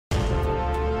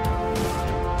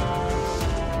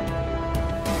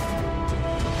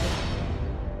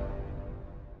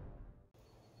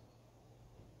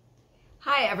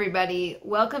Hi everybody,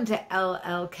 welcome to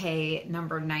LLK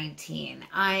number 19.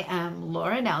 I am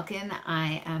Laura Nelkin.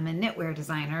 I am a knitwear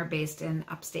designer based in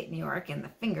upstate New York in the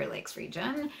Finger Lakes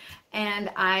region. And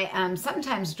I am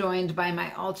sometimes joined by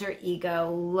my alter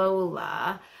ego,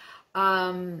 Lola.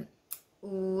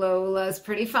 Lola's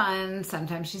pretty fun.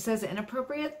 Sometimes she says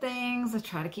inappropriate things. I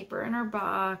try to keep her in her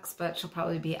box, but she'll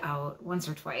probably be out once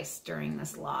or twice during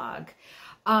this log.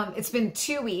 It's been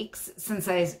 2 weeks since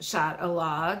I shot a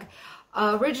log.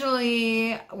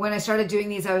 Originally, when I started doing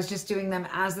these, I was just doing them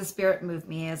as the spirit moved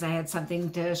me, as I had something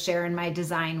to share in my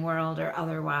design world or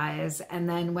otherwise. And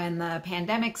then when the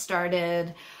pandemic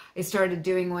started, I started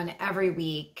doing one every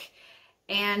week.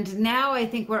 And now I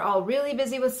think we're all really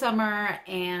busy with summer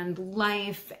and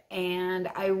life, and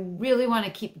I really want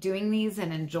to keep doing these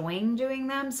and enjoying doing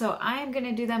them. So I'm going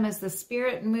to do them as the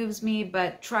spirit moves me,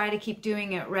 but try to keep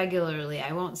doing it regularly.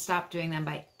 I won't stop doing them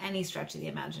by any stretch of the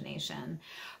imagination.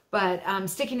 But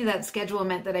sticking to that schedule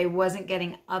meant that I wasn't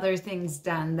getting other things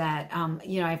done that, I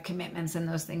have commitments and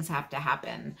those things have to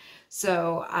happen.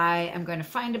 So I am going to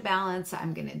find a balance.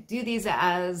 I'm going to do these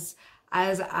as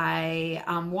I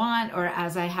want, or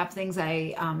as I have things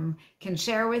I can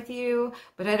share with you,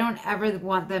 but I don't ever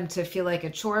want them to feel like a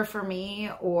chore for me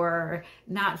or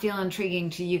not feel intriguing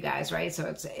to you guys, right? So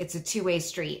it's a two-way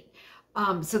street.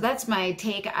 So that's my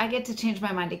take. I get to change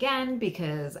my mind again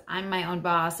because I'm my own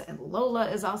boss and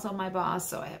Lola is also my boss.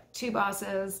 So I have two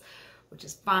bosses, which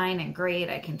is fine and great.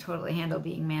 I can totally handle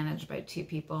being managed by two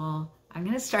people. I'm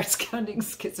going to start sounding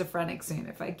schizophrenic soon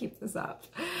if I keep this up.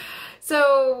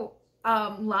 So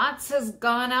lots has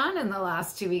gone on in the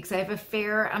last 2 weeks. I have a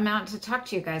fair amount to talk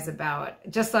to you guys about.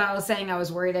 Just like I was saying, I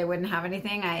was worried I wouldn't have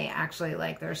anything. I actually,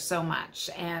 there's so much.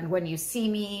 And when you see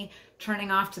me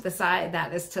turning off to the side,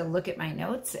 that is to look at my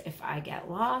notes if I get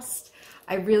lost.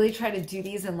 I really try to do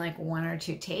these in like 1 or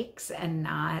 2 takes and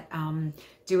not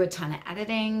do a ton of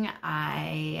editing.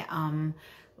 I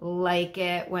like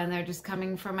it when they're just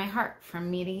coming from my heart,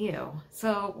 from me to you.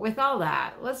 So with all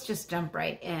that, let's just jump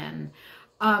right in.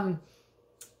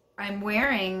 I'm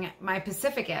wearing my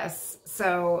Pacificus.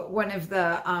 So one of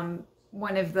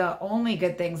the only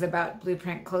good things about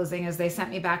Blueprint Clothing is they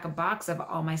sent me back a box of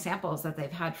all my samples that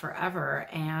they've had forever.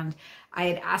 And I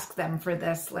had asked them for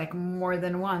this like more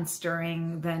than once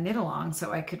during the knit along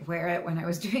so I could wear it when I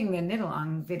was doing the knit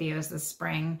along videos this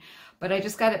spring. But I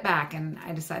just got it back and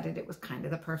I decided it was kind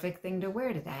of the perfect thing to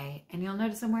wear today. And you'll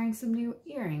notice I'm wearing some new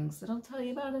earrings that I'll tell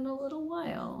you about in a little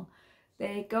while.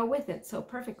 They go with it so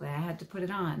perfectly. I had to put it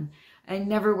on. I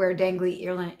never wear dangly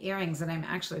earrings, and I'm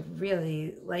actually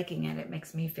really liking it. It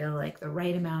makes me feel like the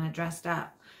right amount of dressed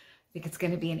up. I think it's going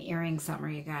to be an earring summer,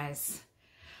 you guys.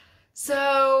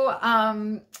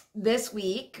 So this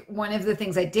week, one of the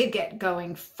things I did get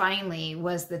going finally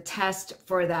was the test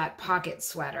for that pocket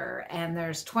sweater. And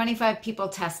there's 25 people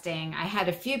testing. I had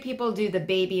a few people do the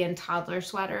baby and toddler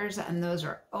sweaters, and those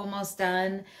are almost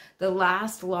done. The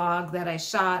last log that I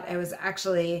shot, I was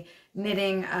actually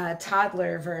knitting a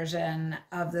toddler version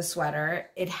of the sweater.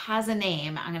 It has a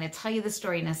name. I'm going to tell you the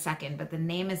story in a second, but the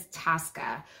name is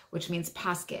Tasca, which means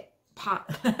posket.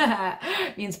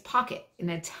 Means pocket in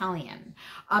Italian.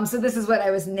 So this is what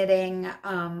I was knitting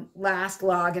last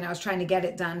log, and I was trying to get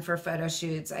it done for photo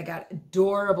shoots. I got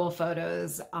adorable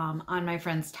photos on my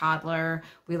friend's toddler.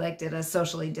 We did a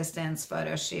socially distanced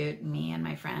photo shoot, me and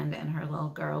my friend and her little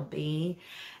girl B.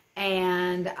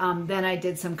 And then I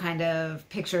did some kind of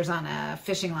pictures on a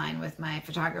fishing line with my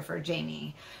photographer,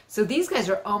 Jamie. So these guys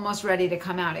are almost ready to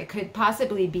come out. It could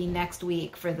possibly be next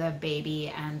week for the baby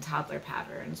and toddler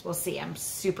patterns. We'll see. I'm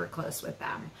super close with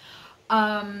them.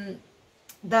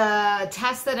 The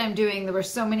test that I'm doing, there were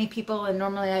so many people, and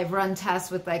normally I've run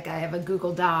tests with I have a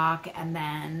Google Doc, and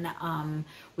then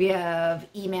we have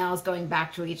emails going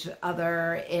back to each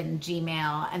other in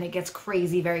Gmail, and it gets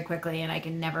crazy very quickly, and I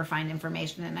can never find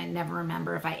information, and I never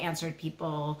remember if I answered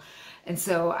people. And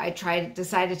so I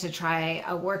decided to try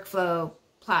a workflow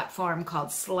platform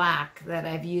called Slack that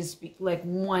I've used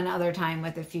one other time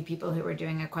with a few people who were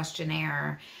doing a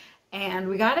questionnaire, and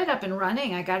we got it up and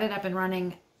running. I got it up and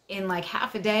running in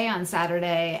half a day on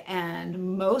Saturday,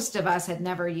 and most of us had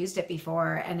never used it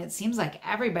before, and it seems like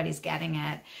everybody's getting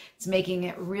it. It's making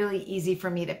it really easy for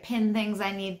me to pin things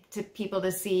I need people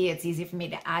to see. It's easy for me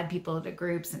to add people to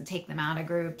groups and take them out of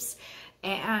groups.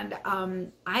 And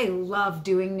I love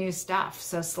doing new stuff.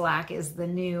 So Slack is the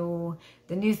new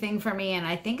thing for me, and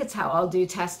I think it's how I'll do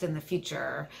tests in the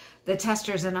future. The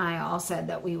testers and I all said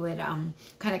that we would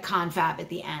kind of confab at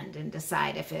the end and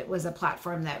decide if it was a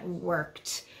platform that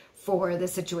worked for the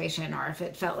situation, or if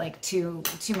it felt like too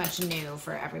much new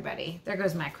for everybody. There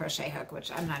goes my crochet hook,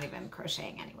 which I'm not even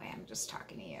crocheting anyway. I'm just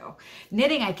talking to you.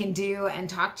 Knitting I can do and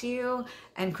talk to you,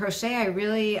 and crochet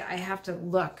I have to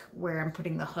look where I'm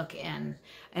putting the hook in.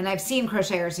 And I've seen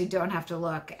crocheters who don't have to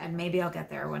look, and maybe I'll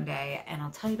get there one day and I'll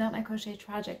tell you about my crochet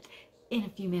project in a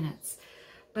few minutes.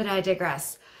 But I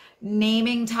digress.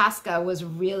 Naming Tosca was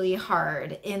really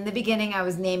hard. In the beginning, I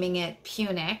was naming it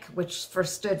Punic, which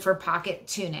stood for pocket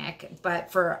tunic,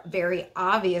 but for very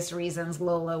obvious reasons,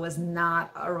 Lola was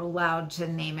not allowed to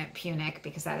name it Punic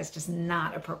because that is just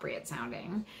not appropriate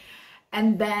sounding.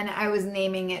 And then I was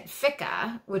naming it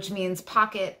Ficka, which means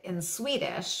pocket in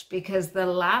Swedish, because the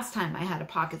last time I had a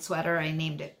pocket sweater, I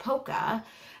named it Polka.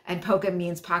 And polka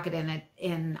means pocket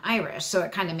in Irish, so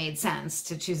it kind of made sense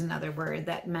to choose another word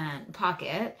that meant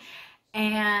pocket.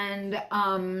 And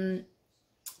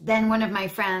then one of my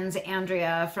friends,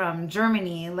 Andrea from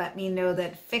Germany, let me know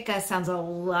that Ficka sounds a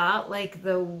lot like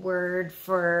the word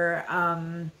for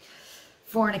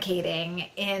fornicating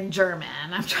in German.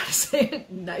 I'm trying to say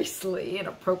it nicely and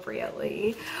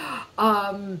appropriately.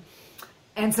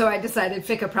 And so I decided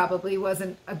Ficka probably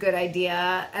wasn't a good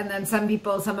idea. And then some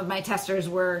of my testers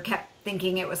kept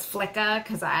thinking it was Flicka,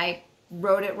 because I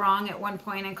wrote it wrong at one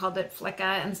point and called it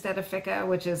Flicka instead of Ficka,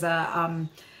 which is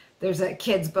there's a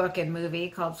kid's book and movie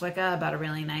called Flicka about a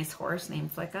really nice horse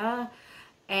named Flicka.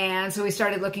 And so we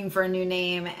started looking for a new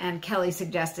name, and Kelly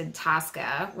suggested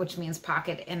Tosca, which means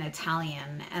pocket in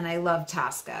Italian. And I love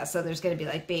Tosca. So there's going to be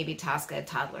like baby Tosca,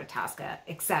 toddler Tosca,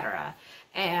 etc.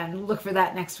 And look for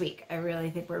that next week. I really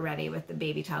think we're ready with the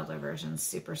baby toddler version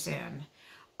super soon.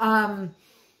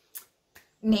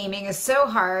 Naming is so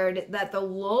hard that the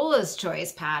Lola's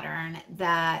Choice pattern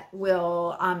that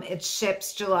will, it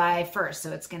ships July 1st.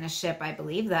 So it's going to ship, I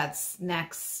believe that's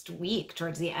next week,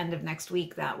 towards the end of next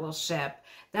week that will ship.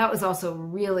 That was also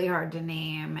really hard to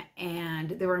name, and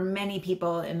there were many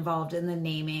people involved in the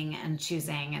naming and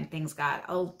choosing, and things got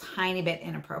a tiny bit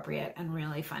inappropriate and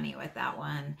really funny with that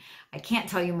one. I can't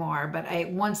tell you more, but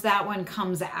once that one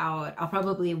comes out, I'll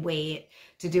probably wait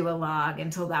to do a log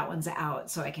until that one's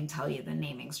out so I can tell you the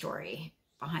naming story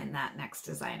behind that next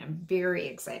design. I'm very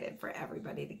excited for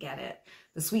everybody to get it.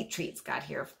 The sweet treats got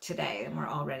here today, and we're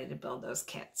all ready to build those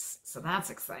kits, so that's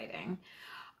exciting.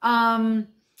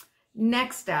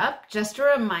 Next up, just a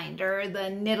reminder, the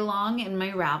knit along in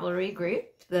my Ravelry group,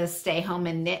 the Stay Home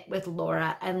and Knit with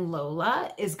Laura and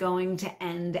Lola, is going to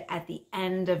end at the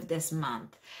end of this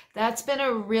month. That's been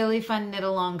a really fun knit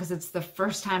along because it's the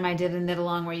first time I did a knit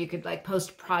along where you could like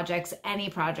post projects, any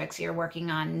projects you're working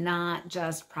on, not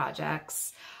just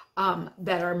projects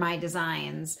that are my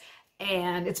designs.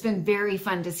 And it's been very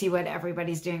fun to see what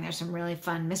everybody's doing. There's some really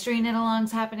fun mystery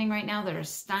knit-alongs happening right now that are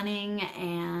stunning.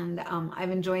 And I've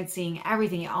enjoyed seeing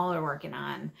everything y'all are working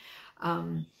on.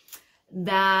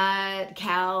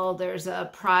 There's a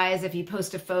prize if you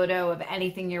post a photo of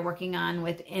anything you're working on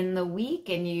within the week,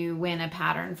 and you win a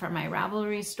pattern from my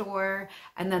Ravelry store.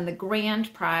 And then the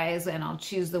grand prize, and I'll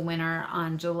choose the winner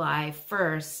on July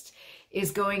 1st,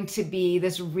 is going to be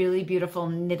this really beautiful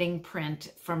knitting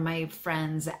print from my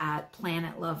friends at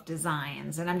Planet Love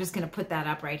Designs. And I'm just going to put that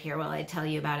up right here while I tell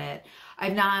you about it.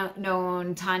 I've now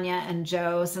known Tanya and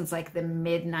Joe since like the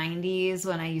mid 90s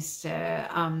when I used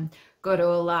to go to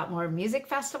a lot more music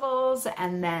festivals.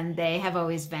 And then they have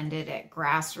always vended at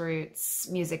Grassroots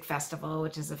Music Festival,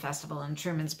 which is a festival in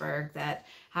Trumansburg that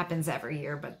happens every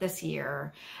year, but this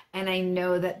year. And I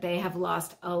know that they have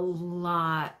lost a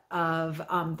lot of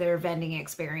their vending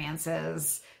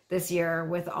experiences this year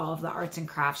with all of the arts and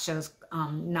crafts shows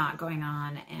not going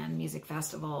on and music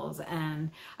festivals.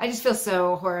 And I just feel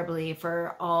so horribly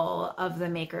for all of the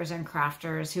makers and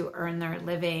crafters who earn their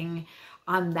living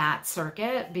on that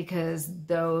circuit, because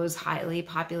those highly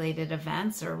populated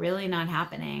events are really not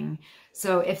happening.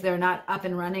 So if they're not up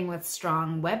and running with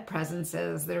strong web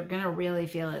presences, they're going to really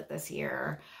feel it this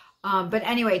year. But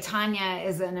anyway, Tanya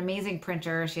is an amazing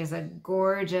printer. She has a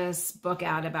gorgeous book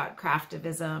out about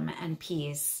craftivism and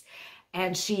peace.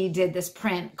 And she did this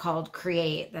print called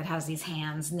Create that has these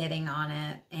hands knitting on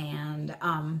it. And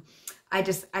I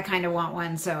kind of want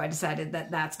one. So I decided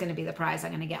that that's going to be the prize.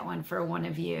 I'm going to get one for one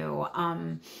of you.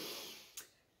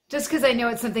 Just because I know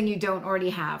it's something you don't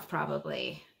already have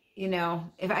probably. You know,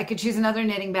 if I could choose another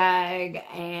knitting bag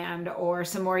or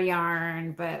some more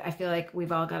yarn, but I feel like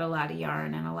we've all got a lot of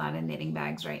yarn and a lot of knitting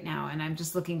bags right now. And I'm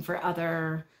just looking for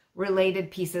other related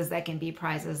pieces that can be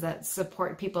prizes that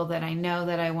support people that I know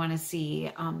that I want to see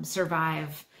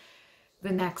survive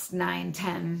the next 9,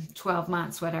 10, 12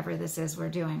 months, whatever this is we're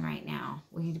doing right now.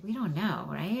 We don't know,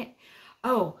 right?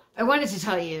 Oh, I wanted to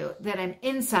tell you that I'm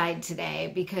inside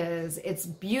today because it's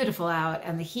beautiful out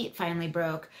and the heat finally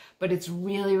broke, but it's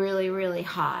really, really, really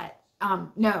hot.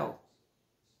 No,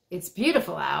 it's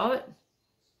beautiful out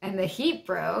and the heat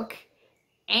broke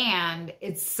and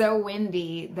it's so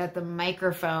windy that the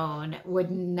microphone would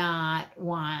not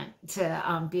want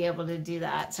to be able to do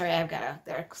that. Sorry,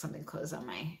 there's something closed on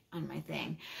my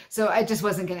thing. So I just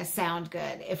wasn't going to sound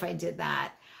good if I did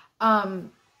that. Let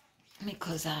me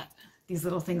close that. These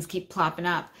little things keep plopping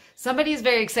up. Somebody's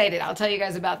very excited. I'll tell you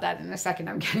guys about that in a second.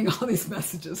 I'm getting all these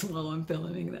messages while I'm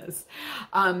filming this.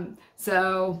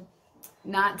 So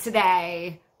not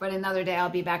today, but another day I'll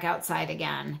be back outside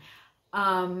again.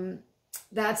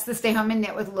 That's the Stay Home and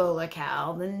Knit with Lola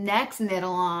Cal. The next knit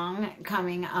along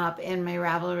coming up in my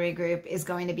Ravelry group is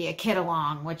going to be a kit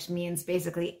along, which means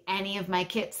basically any of my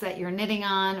kits that you're knitting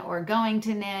on or going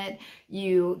to knit,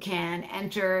 you can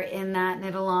enter in that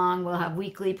knit along. We'll have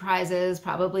weekly prizes,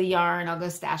 probably yarn. I'll go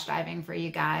stash diving for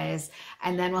you guys.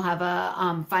 And then we'll have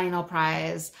a final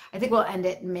prize. I think we'll end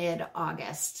it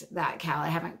mid-August, that Cal. I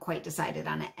haven't quite decided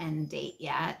on an end date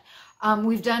yet.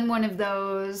 We've done one of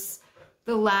those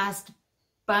the last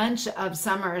bunch of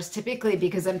summers, typically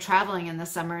because I'm traveling in the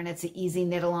summer and it's an easy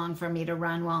knit along for me to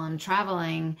run while I'm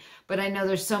traveling. But I know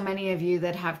there's so many of you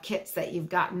that have kits that you've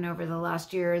gotten over the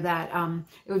last year that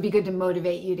it would be good to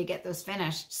motivate you to get those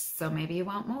finished. So maybe you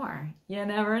want more. You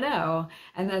never know.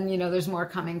 And then, you know, there's more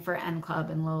coming for N Club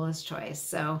and Lola's Choice.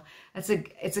 So it's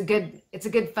a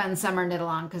good fun summer knit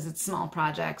along because it's small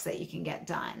projects that you can get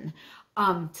done.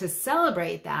 To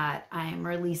celebrate that, I'm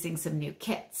releasing some new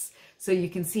kits. So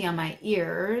you can see on my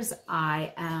ears,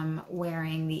 I am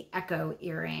wearing the Echo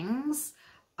earrings.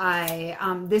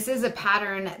 This is a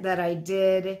pattern that I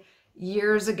did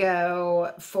years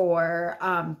ago for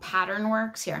Pattern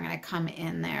Works. Here, I'm going to come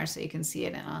in there so you can see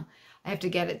it. I have to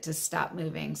get it to stop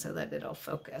moving so that it'll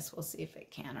focus. We'll see if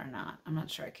it can or not. I'm not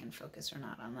sure I can focus or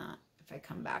not on that. If I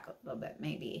come back a little bit,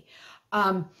 maybe.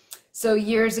 So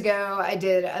years ago, I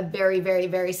did a very, very,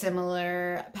 very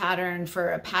similar pattern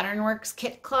for a Pattern Works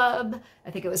Kit Club.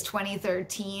 I think it was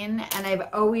 2013, and I've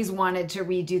always wanted to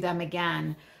redo them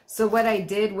again. So what I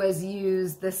did was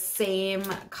use the same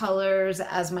colors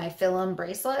as my Film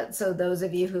bracelet. So those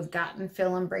of you who've gotten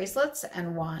Film bracelets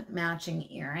and want matching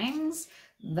earrings,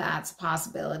 that's a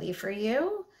possibility for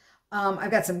you.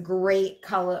 I've got some great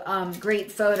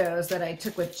great photos that I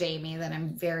took with Jamie that I'm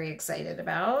very excited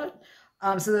about.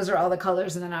 So those are all the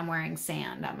colors, and then I'm wearing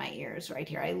sand on my ears right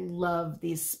here. I love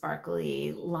these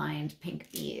sparkly lined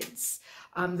pink beads.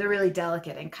 They're really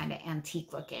delicate and kind of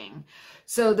antique looking.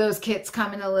 So those kits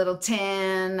come in a little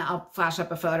tin. I'll flash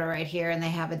up a photo right here, and they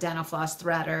have a Denafloss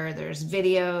threader. There's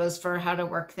videos for how to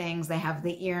work things. They have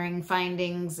the earring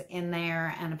findings in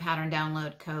there and a pattern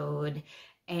download code.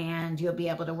 And you'll be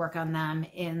able to work on them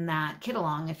in that kit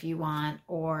along if you want,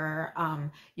 or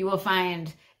you will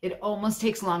find it almost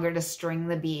takes longer to string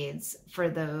the beads for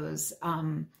those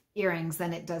earrings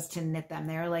than it does to knit them.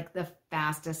 They're like the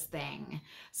fastest thing.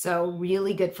 So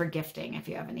really good for gifting. If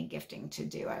you have any gifting to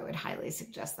do, I would highly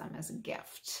suggest them as a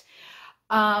gift.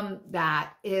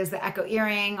 That is the Echo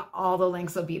earring. All the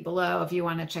links will be below if you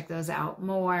want to check those out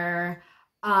more.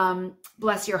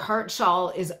 Bless Your Heart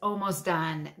shawl is almost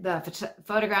done. The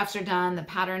photographs are done. The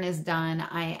pattern is done.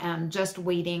 I am just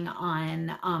waiting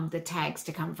on the tags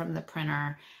to come from the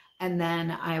printer, and then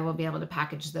I will be able to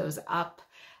package those up.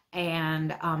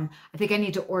 And I think I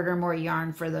need to order more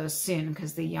yarn for those soon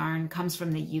because the yarn comes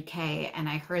from the UK, and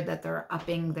I heard that they're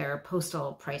upping their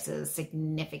postal prices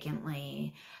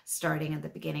significantly starting at the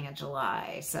beginning of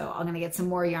July. So I'm going to get some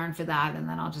more yarn for that, and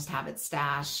then I'll just have it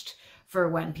stashed for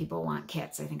when people want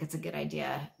kits. I think it's a good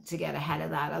idea to get ahead of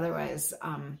that. Otherwise,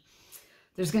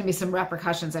 there's going to be some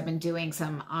repercussions. I've been doing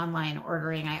some online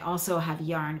ordering. I also have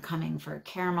yarn coming for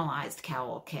caramelized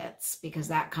cowl kits because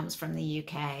that comes from the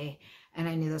UK, and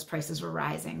I knew those prices were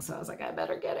rising. So I was like, I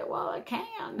better get it while I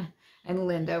can. And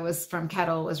Linda from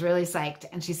Kettle was really psyched,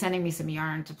 and she's sending me some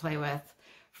yarn to play with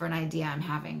for an idea I'm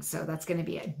having. So that's going to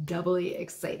be a doubly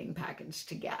exciting package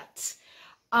to get.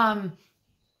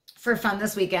 For fun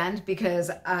this weekend,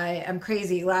 because I am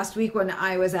crazy. Last week when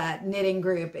I was at knitting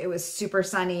group, it was super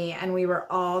sunny, and we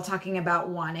were all talking about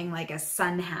wanting like a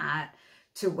sun hat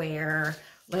to wear,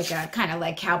 like a kind of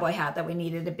like cowboy hat that we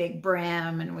needed a big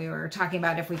brim, and we were talking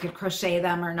about if we could crochet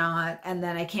them or not. And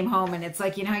then I came home, and it's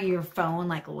like, you know how your phone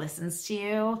like listens to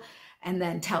you and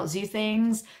then tells you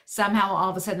things? Somehow all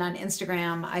of a sudden on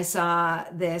Instagram, I saw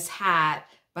this hat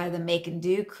by the Make and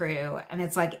Do crew, and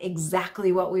it's like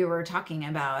exactly what we were talking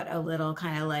about, a little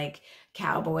kind of like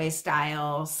cowboy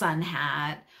style sun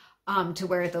hat to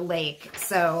wear at the lake.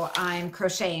 So I'm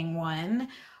crocheting one.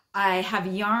 I have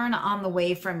yarn on the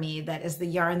way from me that is the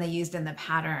yarn they used in the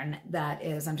pattern that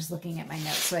is, I'm just looking at my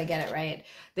notes so I get it right.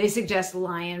 They suggest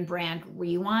Lion Brand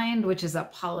Rewind, which is a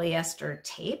polyester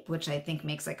tape, which I think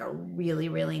makes like a really,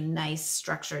 really nice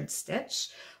structured stitch.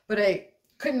 But I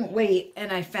couldn't wait,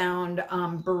 and I found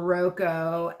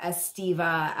Barocco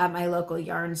Estiva at my local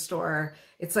yarn store.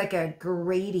 It's like a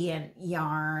gradient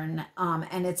yarn,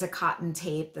 and it's a cotton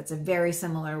tape that's a very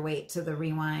similar weight to the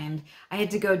Rewind. I had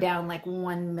to go down like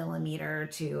 1 millimeter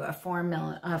to a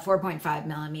 4.5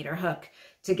 millimeter hook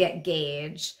to get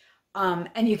gauge.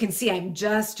 And you can see I'm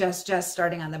just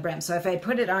starting on the brim. So if I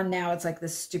put it on now, it's like the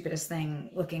stupidest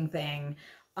looking thing.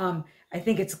 I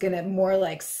think it's gonna more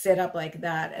like sit up like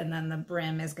that, and then the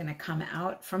brim is gonna come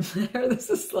out from there. This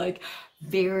is like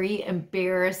very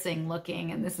embarrassing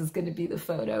looking, and this is gonna be the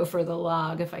photo for the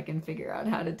log if I can figure out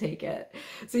how to take it.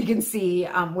 So you can see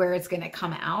where it's gonna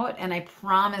come out, and I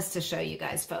promise to show you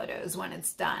guys photos when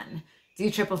it's done. Do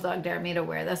you triple dog dare me to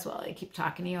wear this while I keep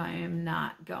talking to you? I am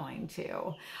not going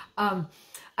to.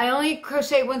 I only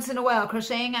crochet once in a while.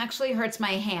 Crocheting actually hurts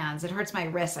my hands. It hurts my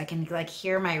wrists. I can like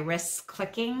hear my wrists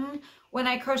clicking when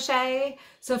I crochet.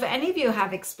 So if any of you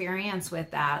have experience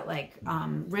with that, like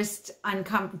wrist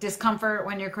discomfort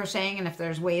when you're crocheting, and if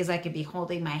there's ways I could be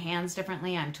holding my hands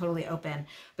differently, I'm totally open.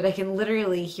 But I can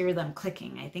literally hear them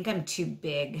clicking. I think I'm too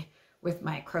big with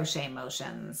my crochet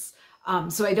motions.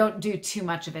 So I don't do too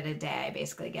much of it a day. I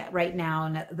basically get, right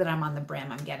now that I'm on the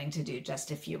brim, I'm getting to do just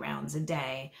a few rounds a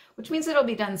day, which means it'll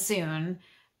be done soon.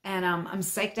 And I'm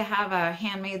psyched to have a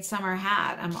handmade summer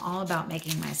hat. I'm all about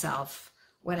making myself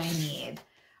what I need.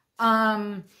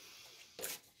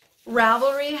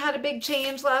 Ravelry had a big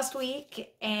change last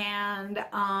week, and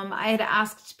I had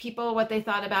asked people what they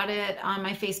thought about it on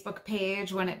my Facebook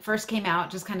page when it first came out,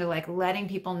 just kind of like letting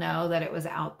people know that it was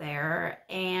out there.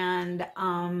 And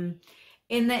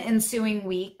in the ensuing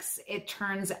weeks, it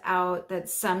turns out that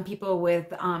some people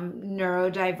with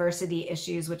neurodiversity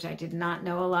issues, which I did not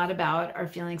know a lot about, are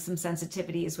feeling some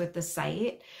sensitivities with the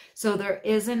site. So there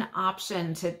is an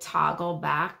option to toggle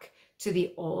back to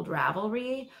the old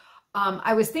Ravelry.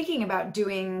 I was thinking about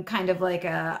doing kind of like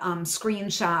a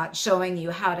screenshot showing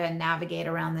you how to navigate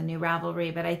around the new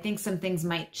Ravelry, but I think some things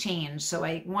might change. So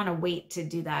I want to wait to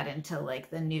do that until like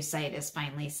the new site is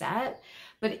finally set.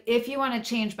 But if you want to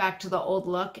change back to the old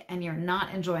look and you're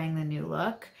not enjoying the new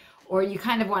look, or you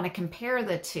kind of want to compare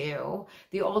the two,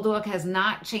 the old look has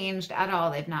not changed at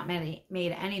all. They've not made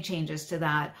any changes to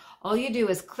that. All you do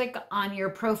is click on your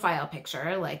profile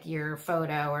picture, like your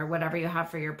photo or whatever you have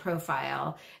for your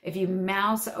profile. If you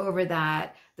mouse over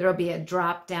that, there'll be a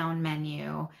drop-down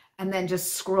menu, and then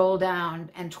just scroll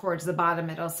down, and towards the bottom,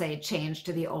 it'll say change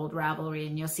to the old Ravelry,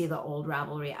 and you'll see the old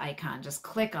Ravelry icon. Just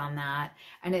click on that,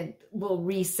 and it will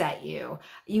reset you.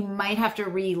 You might have to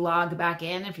re-log back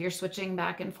in if you're switching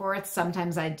back and forth.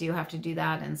 Sometimes I do have to do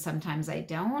that, and sometimes I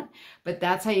don't, but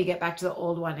that's how you get back to the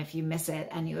old one if you miss it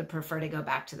and you would prefer to go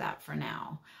back to that for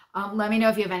now. Let me know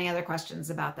if you have any other questions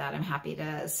about that. I'm happy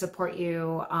to support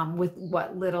you with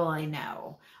what little I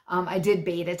know. I did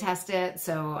beta test it,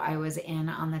 so I was in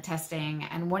on the testing,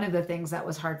 and one of the things that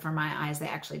was hard for my eyes, they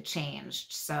actually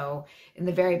changed. So in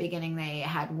the very beginning, they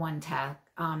had one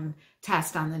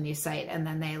test on the new site, and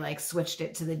then they like switched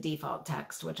it to the default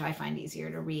text, which I find easier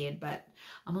to read, but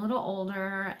I'm a little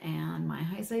older and my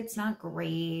eyesight's not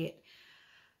great.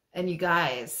 And you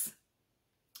guys,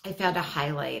 I found a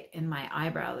highlight in my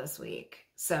eyebrow this week.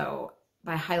 So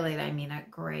by highlight, I mean a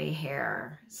gray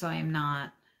hair. So I'm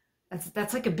not,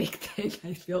 that's like a big thing.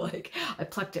 I feel like I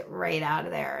plucked it right out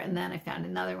of there. And then I found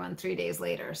another one 3 days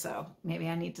later. So maybe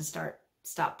I need to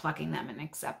stop plucking them and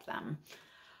accept them.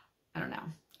 I don't know.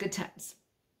 Good times.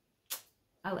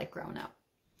 I like growing up.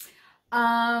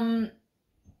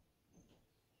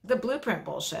 The blueprint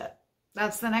bullshit.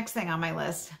 That's the next thing on my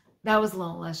list. That was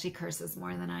Lola. She curses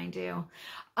more than I do.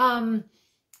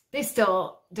 They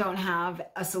still don't have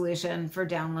a solution for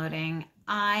downloading.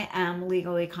 I am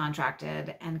legally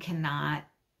contracted and cannot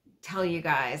tell you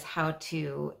guys how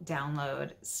to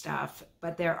download stuff,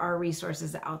 but there are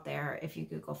resources out there if you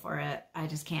Google for it. I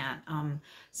just can't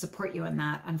support you in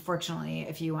that, unfortunately,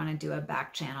 if you want to do a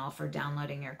back channel for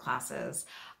downloading your classes.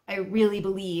 I really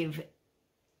believe,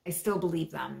 I still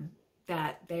believe them,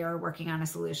 that they are working on a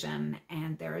solution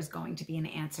and there is going to be an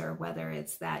answer, whether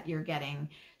it's that you're getting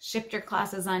shipped your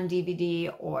classes on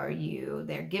DVD or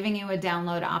they're giving you a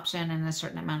download option in a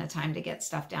certain amount of time to get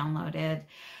stuff downloaded.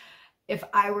 If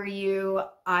I were you,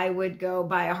 I would go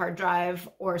buy a hard drive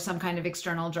or some kind of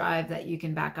external drive that you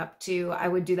can back up to. I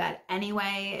would do that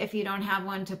anyway if you don't have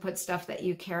one to put stuff that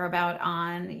you care about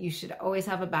on. You should always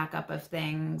have a backup of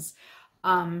things.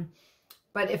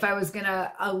 But if I was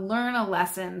gonna learn a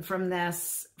lesson from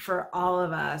this for all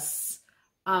of us,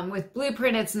 with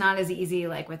Blueprint, it's not as easy.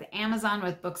 Like with Amazon,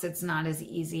 with books, it's not as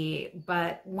easy.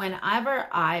 But whenever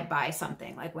I buy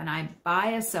something, like when I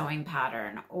buy a sewing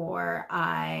pattern or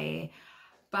I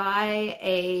buy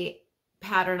a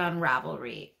pattern on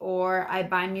Ravelry or I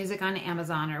buy music on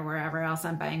Amazon or wherever else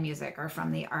I'm buying music or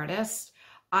from the artist,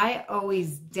 I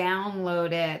always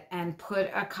download it and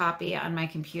put a copy on my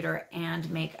computer and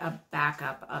make a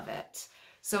backup of it.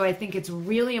 So I think it's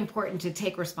really important to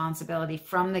take responsibility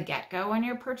from the get-go when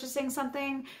you're purchasing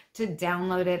something, to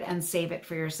download it and save it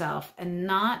for yourself and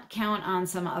not count on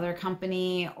some other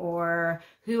company or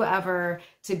whoever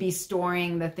to be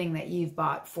storing the thing that you've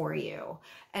bought for you.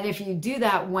 And if you do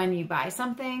that when you buy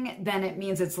something, then it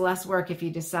means it's less work if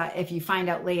you find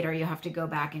out later you have to go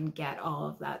back and get all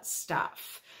of that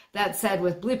stuff. That said,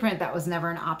 with Blueprint, that was never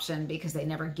an option because they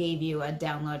never gave you a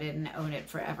download it and own it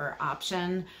forever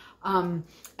option. And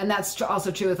that's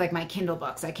also true with like my Kindle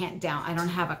books. I don't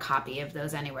have a copy of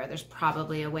those anywhere. There's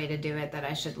probably a way to do it that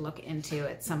I should look into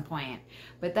at some point,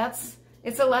 but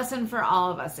it's a lesson for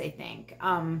all of us, I think.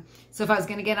 So if I was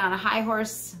going to get on a high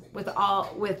horse with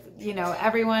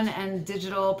everyone and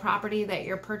digital property that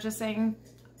you're purchasing,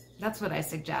 that's what I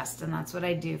suggest. And that's what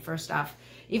I do first off.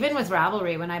 Even with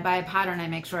Ravelry, when I buy a pattern, I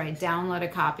make sure I download a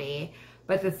copy.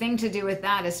 But the thing to do with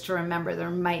that is to remember there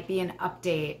might be an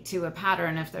update to a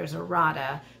pattern if there's a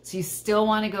RADA. So you still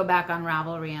want to go back on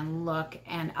Ravelry and look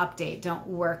and update. Don't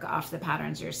work off the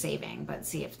patterns you're saving, but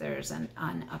see if there's an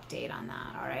update on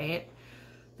that, all right?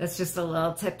 That's just a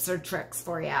little tips or tricks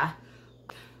for you.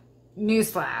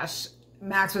 Newsflash.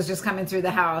 Max was just coming through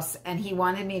the house and he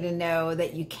wanted me to know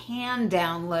that you can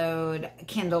download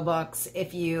Kindle books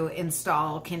if you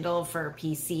install Kindle for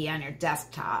PC on your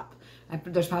desktop.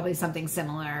 There's probably something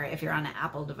similar if you're on an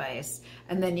Apple device,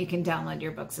 and then you can download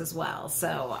your books as well.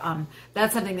 So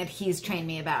that's something that he's trained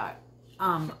me about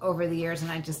over the years,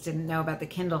 and I just didn't know about the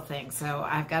Kindle thing. So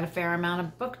I've got a fair amount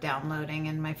of book downloading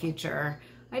in my future.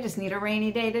 I just need a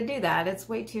rainy day to do that. It's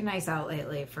way too nice out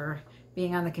lately for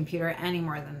being on the computer any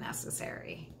more than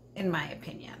necessary, in my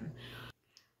opinion.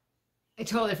 I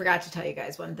totally forgot to tell you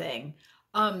guys one thing.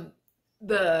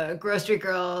 The grocery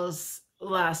girls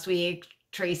last week,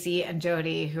 Tracy and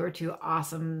Jody, who are two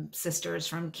awesome sisters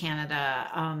from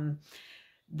Canada,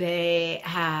 they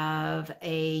have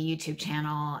a YouTube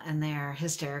channel and they're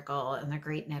hysterical and they're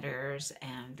great knitters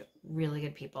and really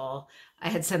good people. I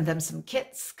had sent them some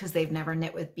kits because they've never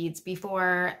knit with beads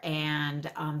before, and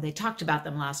they talked about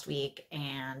them last week,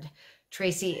 and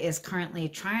Tracy is currently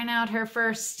trying out her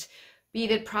first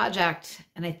beaded project,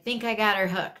 and I think I got her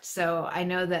hooked. So I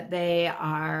know that they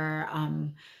are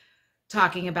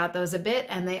talking about those a bit,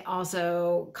 and they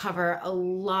also cover a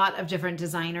lot of different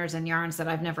designers and yarns that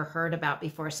I've never heard about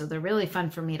before. So they're really fun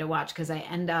for me to watch because I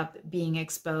end up being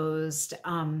exposed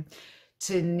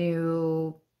to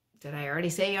new, did I already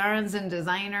say yarns and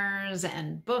designers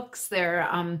and books? They're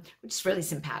just really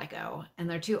simpatico, and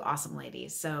they're two awesome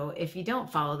ladies. So if you don't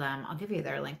follow them, I'll give you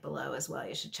their link below as well.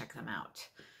 You should check them out.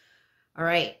 All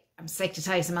right, I'm psyched to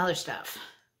tell you some other stuff.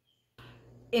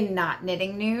 In not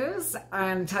knitting news,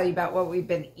 I'm going to tell you about what we've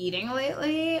been eating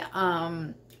lately.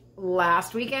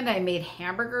 Last weekend, I made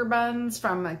hamburger buns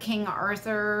from a King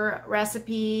Arthur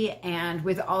recipe, and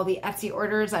with all the Etsy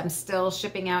orders, I'm still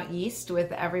shipping out yeast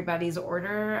with everybody's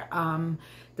order.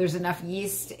 There's enough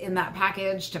yeast in that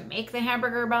package to make the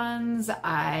hamburger buns.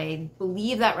 I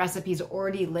believe that recipe is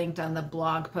already linked on the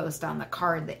blog post on the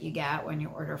card that you get when you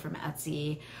order from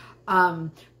Etsy.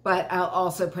 But I'll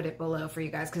also put it below for you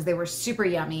guys because they were super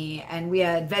yummy, and we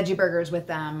had veggie burgers with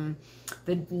them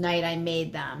the night I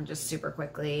made them, just super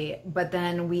quickly. But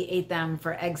then we ate them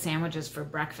for egg sandwiches for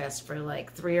breakfast for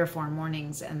like 3 or 4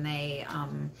 mornings, and they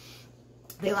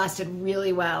lasted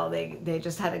really well. They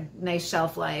just had a nice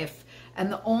shelf life. And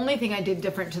the only thing I did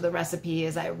different to the recipe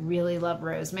is I really love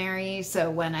rosemary. So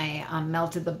when I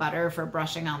melted the butter for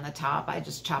brushing on the top, I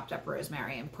just chopped up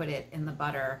rosemary and put it in the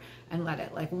butter and let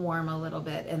it like warm a little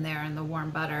bit in there in the warm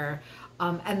butter.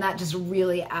 And that just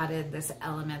really added this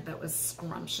element that was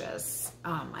scrumptious.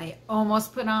 I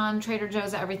almost put on Trader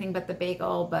Joe's Everything But the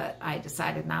Bagel, but I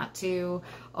decided not to,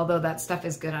 although that stuff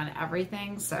is good on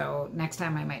everything. So next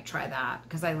time I might try that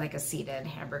because I like a seeded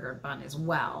hamburger bun as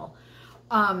well.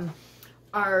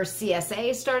 Our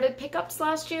CSA started pickups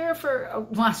last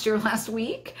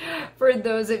week. For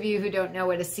those of you who don't know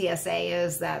what a CSA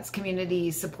is, that's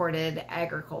community supported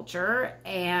agriculture.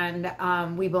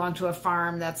 And we belong to a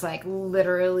farm that's like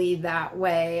literally that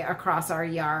way across our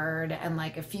yard and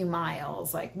like a few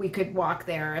miles. Like we could walk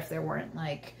there if there weren't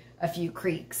like a few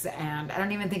creeks. And I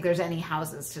don't even think there's any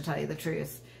houses, to tell you the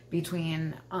truth.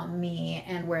 between me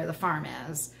and where the farm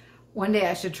is. One day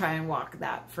I should try and walk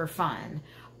that for fun.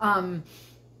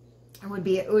 It would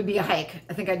be a hike.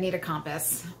 I think I'd need a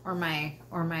compass or my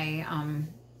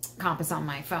compass on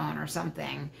my phone or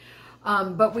something.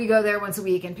 But we go there once a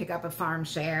week and pick up a farm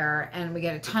share, and we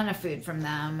get a ton of food from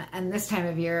them. And this time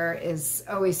of year is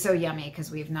always so yummy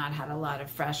because we've not had a lot of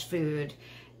fresh food.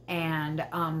 And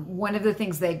one of the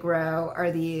things they grow are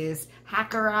these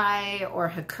hackerai or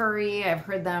hakuri. I've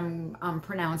heard them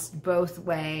pronounced both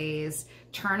ways.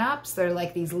 Turnips. They're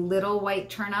like these little white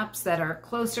turnips that are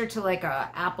closer to like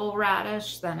a apple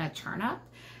radish than a turnip.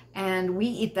 And we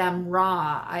eat them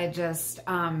raw. I just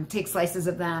take slices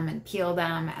of them and peel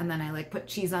them, and then I like put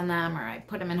cheese on them, or I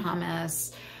put them in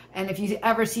hummus. And if you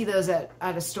ever see those at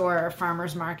a store or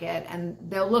farmer's market, and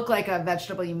they'll look like a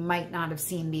vegetable you might not have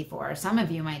seen before. Some of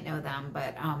you might know them,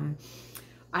 but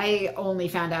I only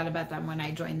found out about them when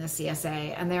I joined the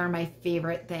CSA, and they're my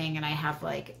favorite thing. And I have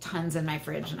like tons in my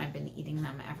fridge, and I've been eating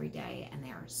them every day, and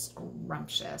they're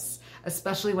scrumptious,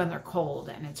 especially when they're cold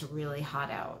and it's really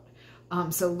hot out.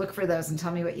 So look for those and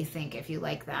tell me what you think if you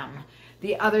like them.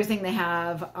 The other thing they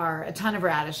have are a ton of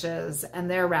radishes, and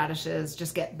their radishes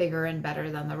just get bigger and better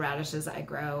than the radishes I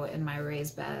grow in my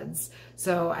raised beds.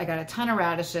 So I got a ton of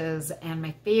radishes, and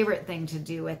my savorite thing to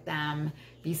do with them,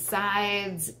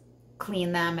 besides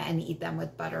clean them and eat them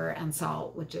with butter and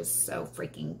salt, which is so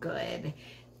freaking good,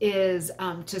 is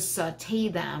to saute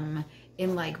them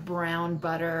in like brown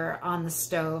butter on the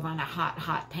stove on a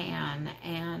hot pan.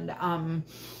 And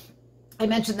I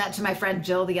mentioned that to my friend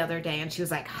Jill the other day, and she was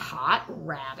like, hot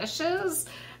radishes?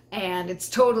 And it's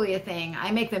totally a thing. I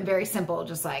make them very simple,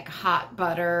 just like hot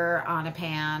butter on a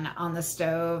pan on the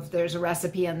stove. There's a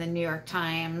recipe in the New York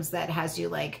Times that has you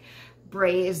like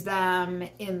braise them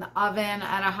in the oven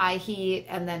at a high heat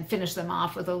and then finish them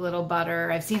off with a little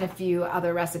butter. I've seen a few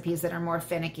other recipes that are more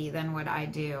finicky than what I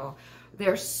do.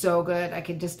 They're so good.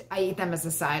 I eat them as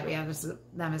a side. We had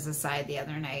them as a side the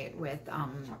other night with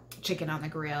chicken on the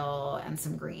grill and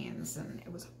some greens, and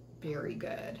it was very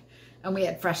good. And we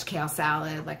had fresh kale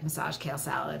salad, like massage kale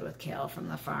salad with kale from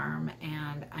the farm.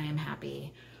 And I am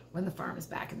happy when the farm is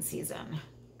back in season,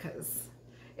 because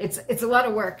it's a lot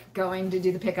of work going to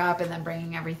do the pickup and then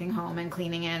bringing everything home and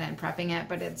cleaning it and prepping it,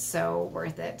 but it's so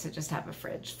worth it to just have a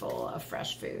fridge full of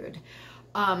fresh food.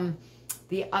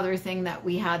 The other thing that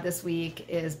we had this week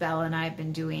is Belle and I have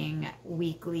been doing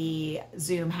weekly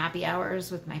Zoom happy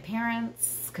hours with my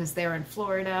parents because they're in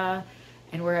Florida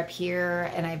and we're up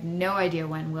here, and I have no idea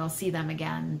when we'll see them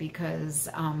again because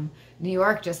New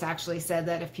York just actually said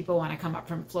that if people want to come up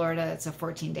from Florida, it's a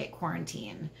 14-day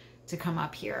quarantine to come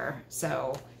up here.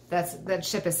 So that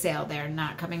ship has sailed. They're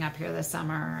not coming up here this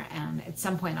summer, and at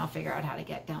some point I'll figure out how to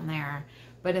get down there.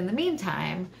 But in the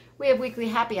meantime, we have weekly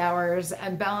happy hours,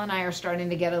 and Belle and I are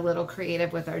starting to get a little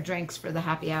creative with our drinks for the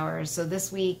happy hours. So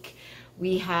this week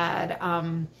we had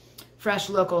fresh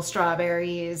local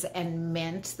strawberries and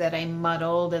mint that I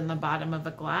muddled in the bottom of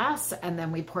a glass, and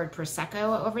then we poured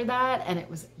Prosecco over that, and it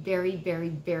was very, very,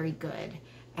 very good.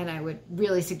 And I would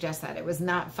really suggest that. It was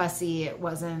not fussy. It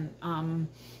wasn't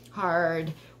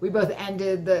hard. We both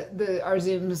ended our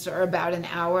Zooms are about an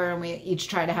hour, and we each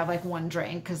try to have like one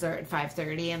drink because they're at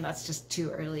 5:30, and that's just too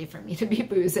early for me to be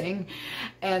boozing.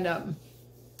 And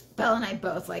Belle and I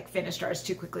both like finished ours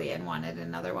too quickly and wanted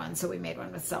another one, so we made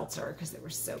one with seltzer because they were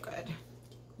so good.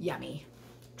 Yummy.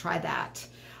 Try that.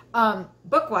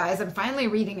 Book-wise, I'm finally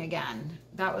reading again.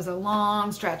 That was a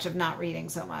long stretch of not reading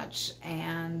so much,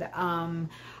 and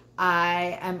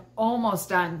I am almost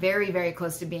done, very, very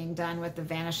close to being done with The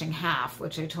Vanishing Half,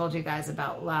 which I told you guys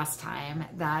about last time.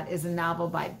 That is a novel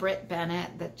by Britt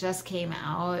Bennett that just came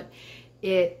out.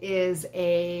 It is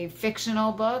a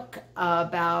fictional book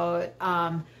about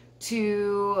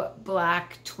two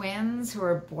black twins who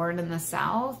are born in the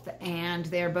South, and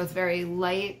they're both very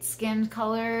light-skinned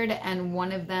colored, and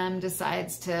one of them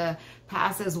decides to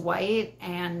pass as white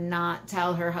and not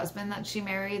tell her husband that she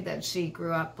married that she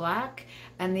grew up black,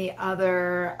 and the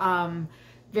other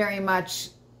very much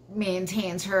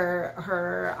maintains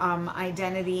her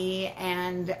identity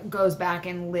and goes back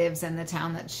and lives in the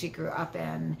town that she grew up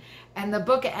in. And the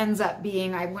book ends up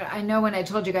being, I know when I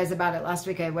told you guys about it last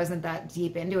week, I wasn't that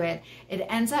deep into it. It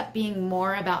ends up being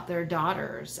more about their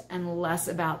daughters and less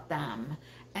about them.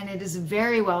 And it is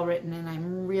very well written, and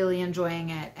I'm really enjoying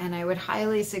it. And I would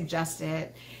highly suggest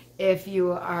it if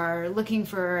you are looking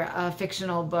for a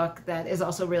fictional book that is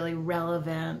also really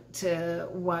relevant to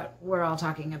what we're all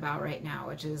talking about right now,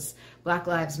 which is Black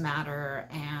Lives Matter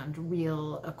and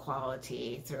real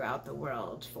equality throughout the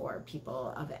world for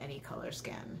people of any color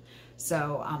skin.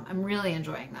 So I'm really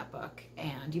enjoying that book,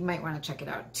 and you might want to check it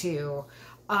out too.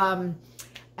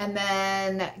 And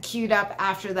then queued up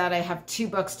after that, I have 2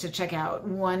 books to check out.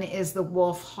 One is the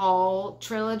Wolf Hall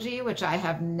trilogy, which I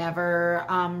have never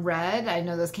read. I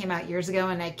know those came out years ago,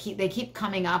 and they keep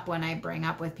coming up when I bring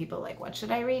up with people like, what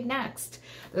should I read next?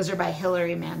 Those are by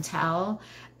Hilary Mantel.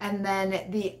 And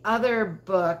then the other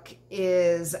book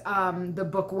is the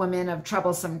book Women of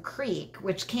Troublesome Creek,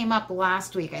 which came up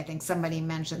last week. I think somebody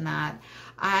mentioned that.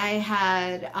 I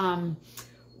had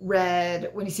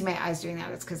read, when you see my eyes doing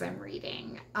that, it's because I'm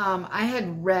reading. I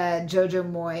had read Jojo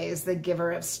Moyes' The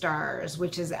Giver of Stars,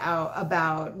 which is out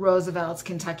about Roosevelt's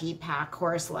Kentucky pack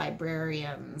horse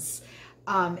librarians.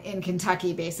 In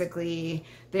Kentucky, basically,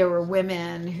 there were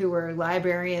women who were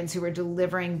librarians who were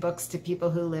delivering books to people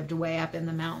who lived way up in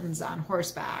the mountains on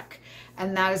horseback.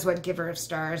 And that is what Giver of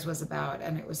Stars was about.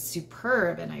 And it was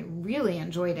superb, and I really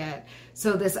enjoyed it.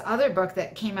 So this other book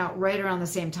that came out right around the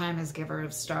same time as Giver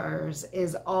of Stars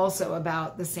is also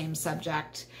about the same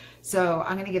subject. So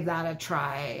I'm going to give that a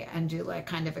try and do like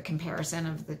kind of a comparison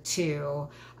of the two.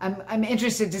 I'm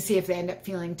interested to see if they end up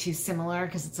feeling too similar,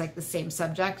 because it's like the same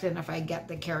subject, and if I get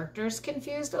the characters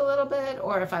confused a little bit,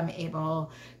 or if I'm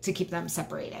able to keep them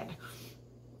separated.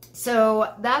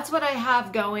 So that's what I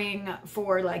have going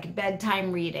for like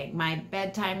bedtime reading. My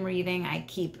bedtime reading I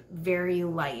keep very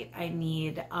light. I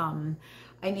need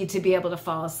to be able to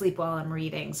fall asleep while I'm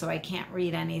reading, so I can't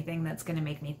read anything that's going to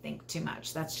make me think too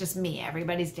much. That's just me.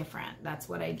 Everybody's different. That's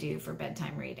what I do for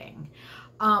bedtime reading.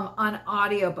 On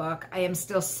audiobook, I am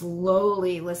still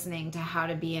slowly listening to How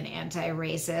to Be an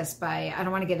Anti-Racist by, I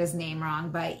don't want to get his name wrong,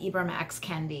 by Ibram X.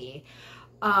 Kendi.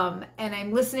 And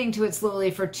I'm listening to it slowly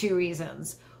for 2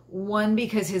 reasons. One,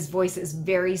 because his voice is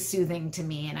very soothing to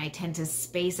me, and I tend to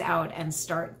space out and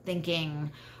start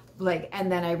thinking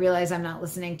and then I realize I'm not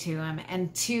listening to him.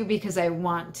 And 2, because I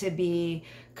want to be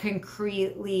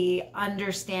concretely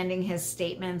understanding his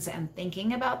statements and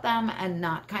thinking about them, and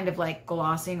not kind of like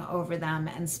glossing over them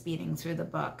and speeding through the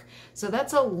book. So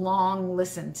that's a long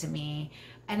listen to me.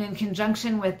 And in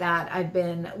conjunction with that, I've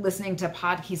been listening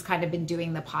to he's kind of been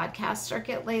doing the podcast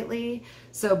circuit lately.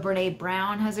 So Brene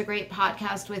Brown has a great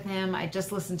podcast with him. I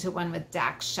just listened to one with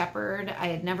Dax Shepherd. I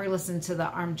had never listened to the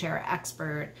Armchair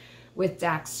Expert with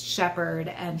Dax Shepherd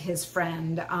and his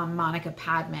friend Monica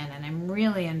Padman, and I'm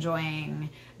really enjoying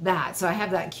that. So I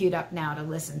have that queued up now to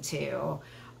listen to.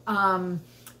 And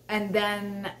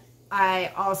then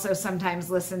I also sometimes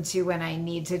listen to when I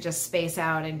need to just space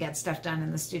out and get stuff done in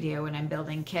the studio when I'm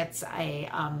building kits.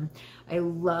 I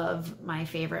love My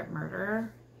Favorite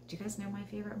Murder. Do you guys know My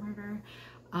Favorite Murder?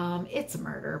 It's a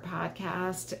murder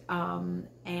podcast,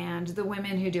 and the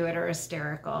women who do it are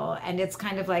hysterical. And it's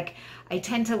kind of like, I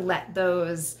tend to let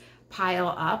those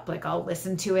pile up. Like I'll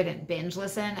listen to it and binge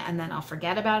listen, and then I'll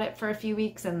forget about it for a few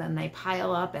weeks, and then they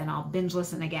pile up and I'll binge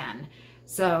listen again.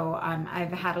 So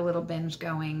I've had a little binge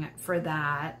going for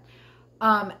that.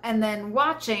 And then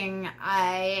watching,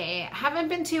 I haven't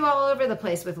been too all over the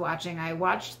place with watching. I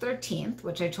watched 13th,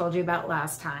 which I told you about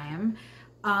last time.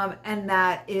 And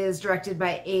that is directed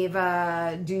by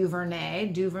Ava Duvernay.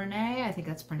 Duvernay, I think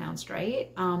that's pronounced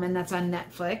right. And that's on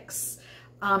Netflix.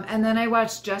 And then I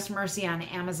watched Just Mercy on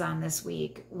Amazon this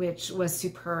week, which was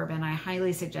superb, and I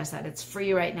highly suggest that. It's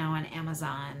free right now on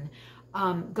Amazon.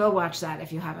 Go watch that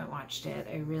if you haven't watched it.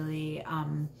 I really,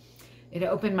 it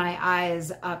opened my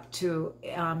eyes up to,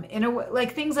 in a way,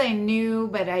 like things I knew,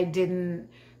 but I didn't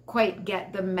quite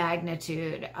get the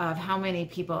magnitude of how many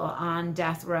people on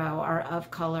death row are of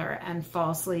color and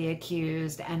falsely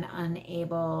accused and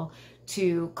unable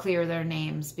to clear their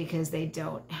names because they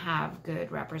don't have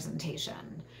good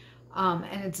representation.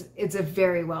 And it's a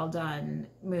very well done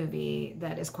movie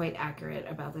that is quite accurate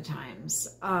about the times.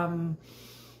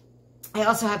 I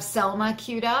also have Selma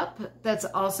queued up. That's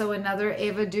also another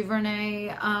Ava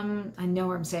Duvernay. I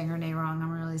know I'm saying her name wrong. I'm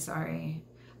really sorry.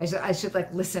 I should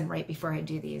like listen right before I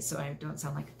do these so I don't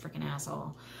sound like a freaking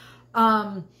asshole.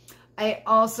 I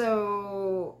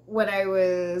also, when I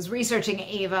was researching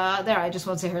Ava, I just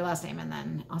won't say her last name and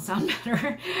then I'll sound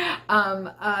better.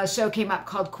 A show came up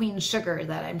called Queen Sugar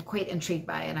that I'm quite intrigued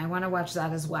by, and I want to watch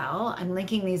that as well. I'm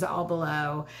linking these all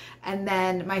below. And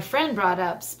then my friend brought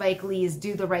up Spike Lee's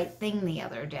Do the Right Thing the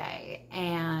other day,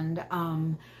 and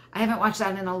I haven't watched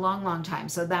that in a long, long time,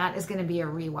 so that is going to be a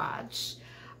rewatch.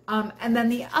 And then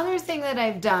the other thing that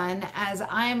I've done as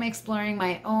I'm exploring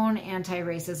my own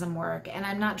anti-racism work, and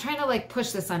I'm not trying to like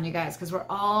push this on you guys because we're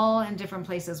all in different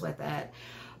places with it,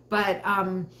 but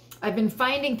I've been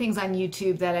finding things on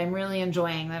YouTube that I'm really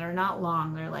enjoying that are not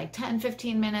long. They're like 10,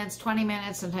 15 minutes, 20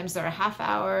 minutes. Sometimes they're a half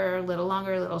hour, a little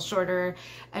longer, a little shorter.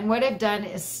 And what I've done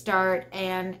is start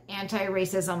an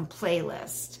anti-racism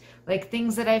playlist like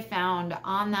things that I found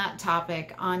on that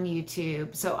topic on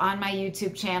YouTube. So on my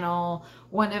YouTube channel,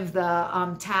 one of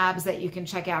the tabs that you can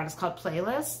check out is called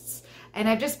playlists. And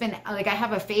I've just been like, I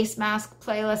have a face mask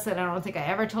playlist that I don't think I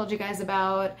ever told you guys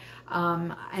about.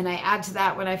 And I add to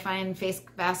that when I find face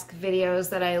mask videos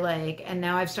that I like. And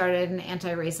now I've started an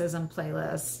anti-racism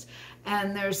playlist.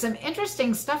 And there's some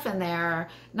interesting stuff in there.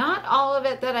 Not all of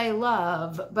it that I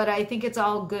love, but I think it's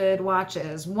all good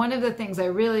watches. One of the things I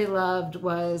really loved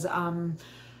was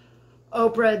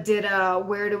Oprah did a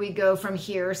Where Do We Go From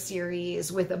Here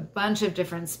series with a bunch of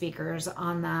different speakers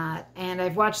on that. And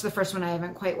I've watched the first one. I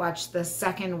haven't quite watched the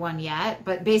second one yet.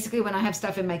 But basically when I have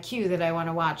stuff in my queue that I want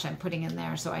to watch, I'm putting in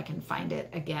there so I can find it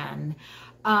again.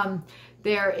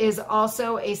 There is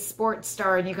also a sports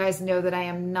star, and you guys know that I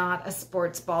am not a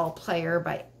sports ball player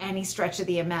by any stretch of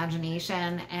the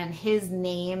imagination, and his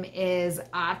name is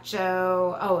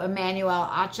Emmanuel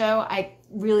Acho. I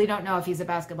really don't know if he's a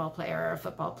basketball player or a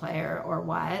football player or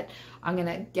what. I'm going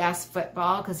to guess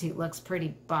football because he looks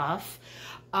pretty buff.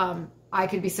 I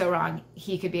could be so wrong.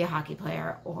 He could be a hockey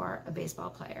player or a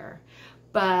baseball player.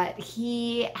 But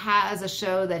he has a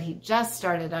show that he just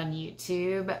started on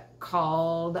YouTube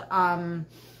called, I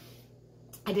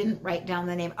didn't write down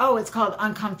the name. Oh, it's called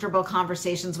Uncomfortable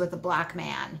Conversations with a Black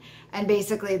Man. And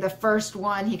basically the first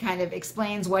one, he kind of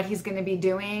explains what he's going to be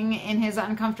doing in his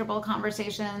uncomfortable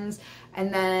conversations.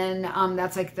 And then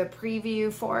that's like the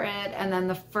preview for it. And then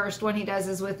the first one he does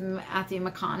is with Matthew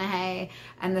McConaughey.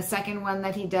 And the second one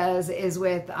that he does is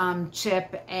with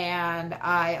Chip, and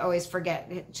I always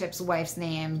forget Chip's wife's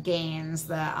name, Gaines,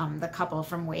 the couple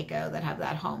from Waco that have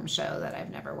that home show that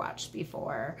I've never watched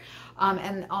before.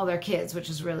 And all their kids, which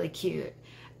is really cute.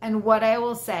 And what I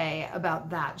will say about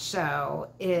that show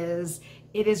is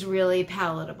it is really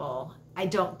palatable. I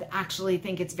don't actually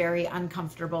think it's very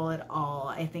uncomfortable at all.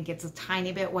 I think it's a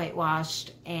tiny bit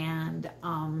whitewashed and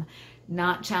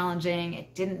not challenging.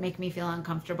 It didn't make me feel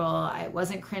uncomfortable. I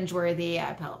wasn't cringeworthy.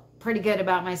 I felt pretty good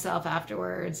about myself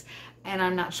afterwards. And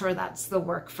I'm not sure that's the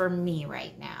work for me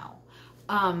right now.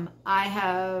 I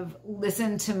have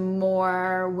listened to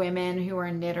more women who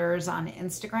are knitters on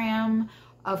Instagram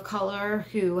of color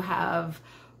who have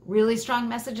really strong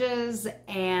messages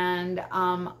and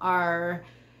are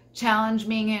challenge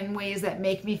me in ways that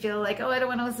make me feel like, oh, I don't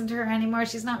want to listen to her anymore.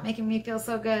 She's not making me feel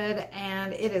so good.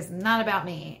 And it is not about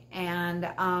me. And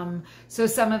so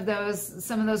some of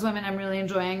those women I'm really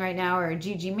enjoying right now are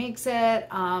Gigi Makes It.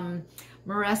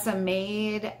 Marissa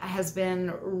Maid has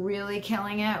been really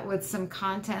killing it with some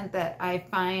content that I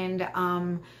find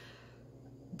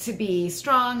to be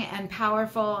strong and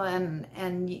powerful, and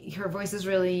her voice is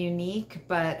really unique.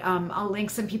 But I'll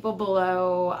link some people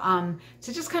below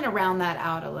to just kind of round that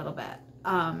out a little bit.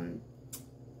 I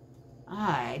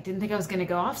didn't think I was going to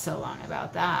go off so long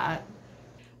about that.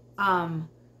 I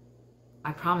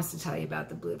promised to tell you about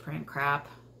the blueprint crap.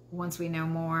 Once we know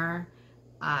more,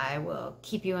 I will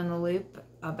keep you in the loop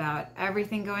about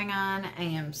everything going on. I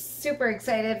am super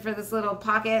excited for this little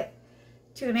pocket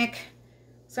tunic.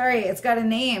 Sorry, it's got a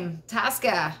name,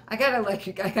 Tasca. I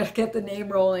gotta get the name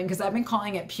rolling because I've been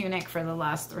calling it Punic for the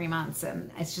last 3 months and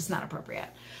it's just not appropriate.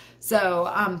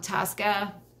 So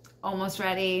Tasca, almost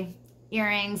ready.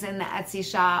 Earrings in the Etsy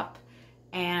shop,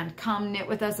 and come knit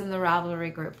with us in the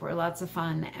Ravelry group. We're lots of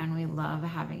fun and we love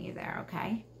having you there,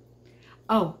 okay?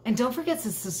 Oh, and don't forget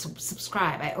to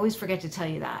subscribe. I always forget to tell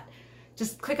you that.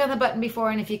 Just click on the button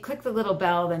before, and if you click the little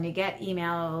bell, then you get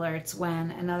email alerts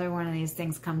when another one of these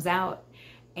things comes out.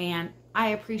 And I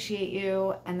appreciate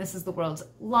you, and this is the world's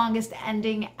longest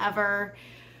ending ever.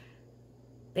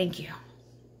 Thank you.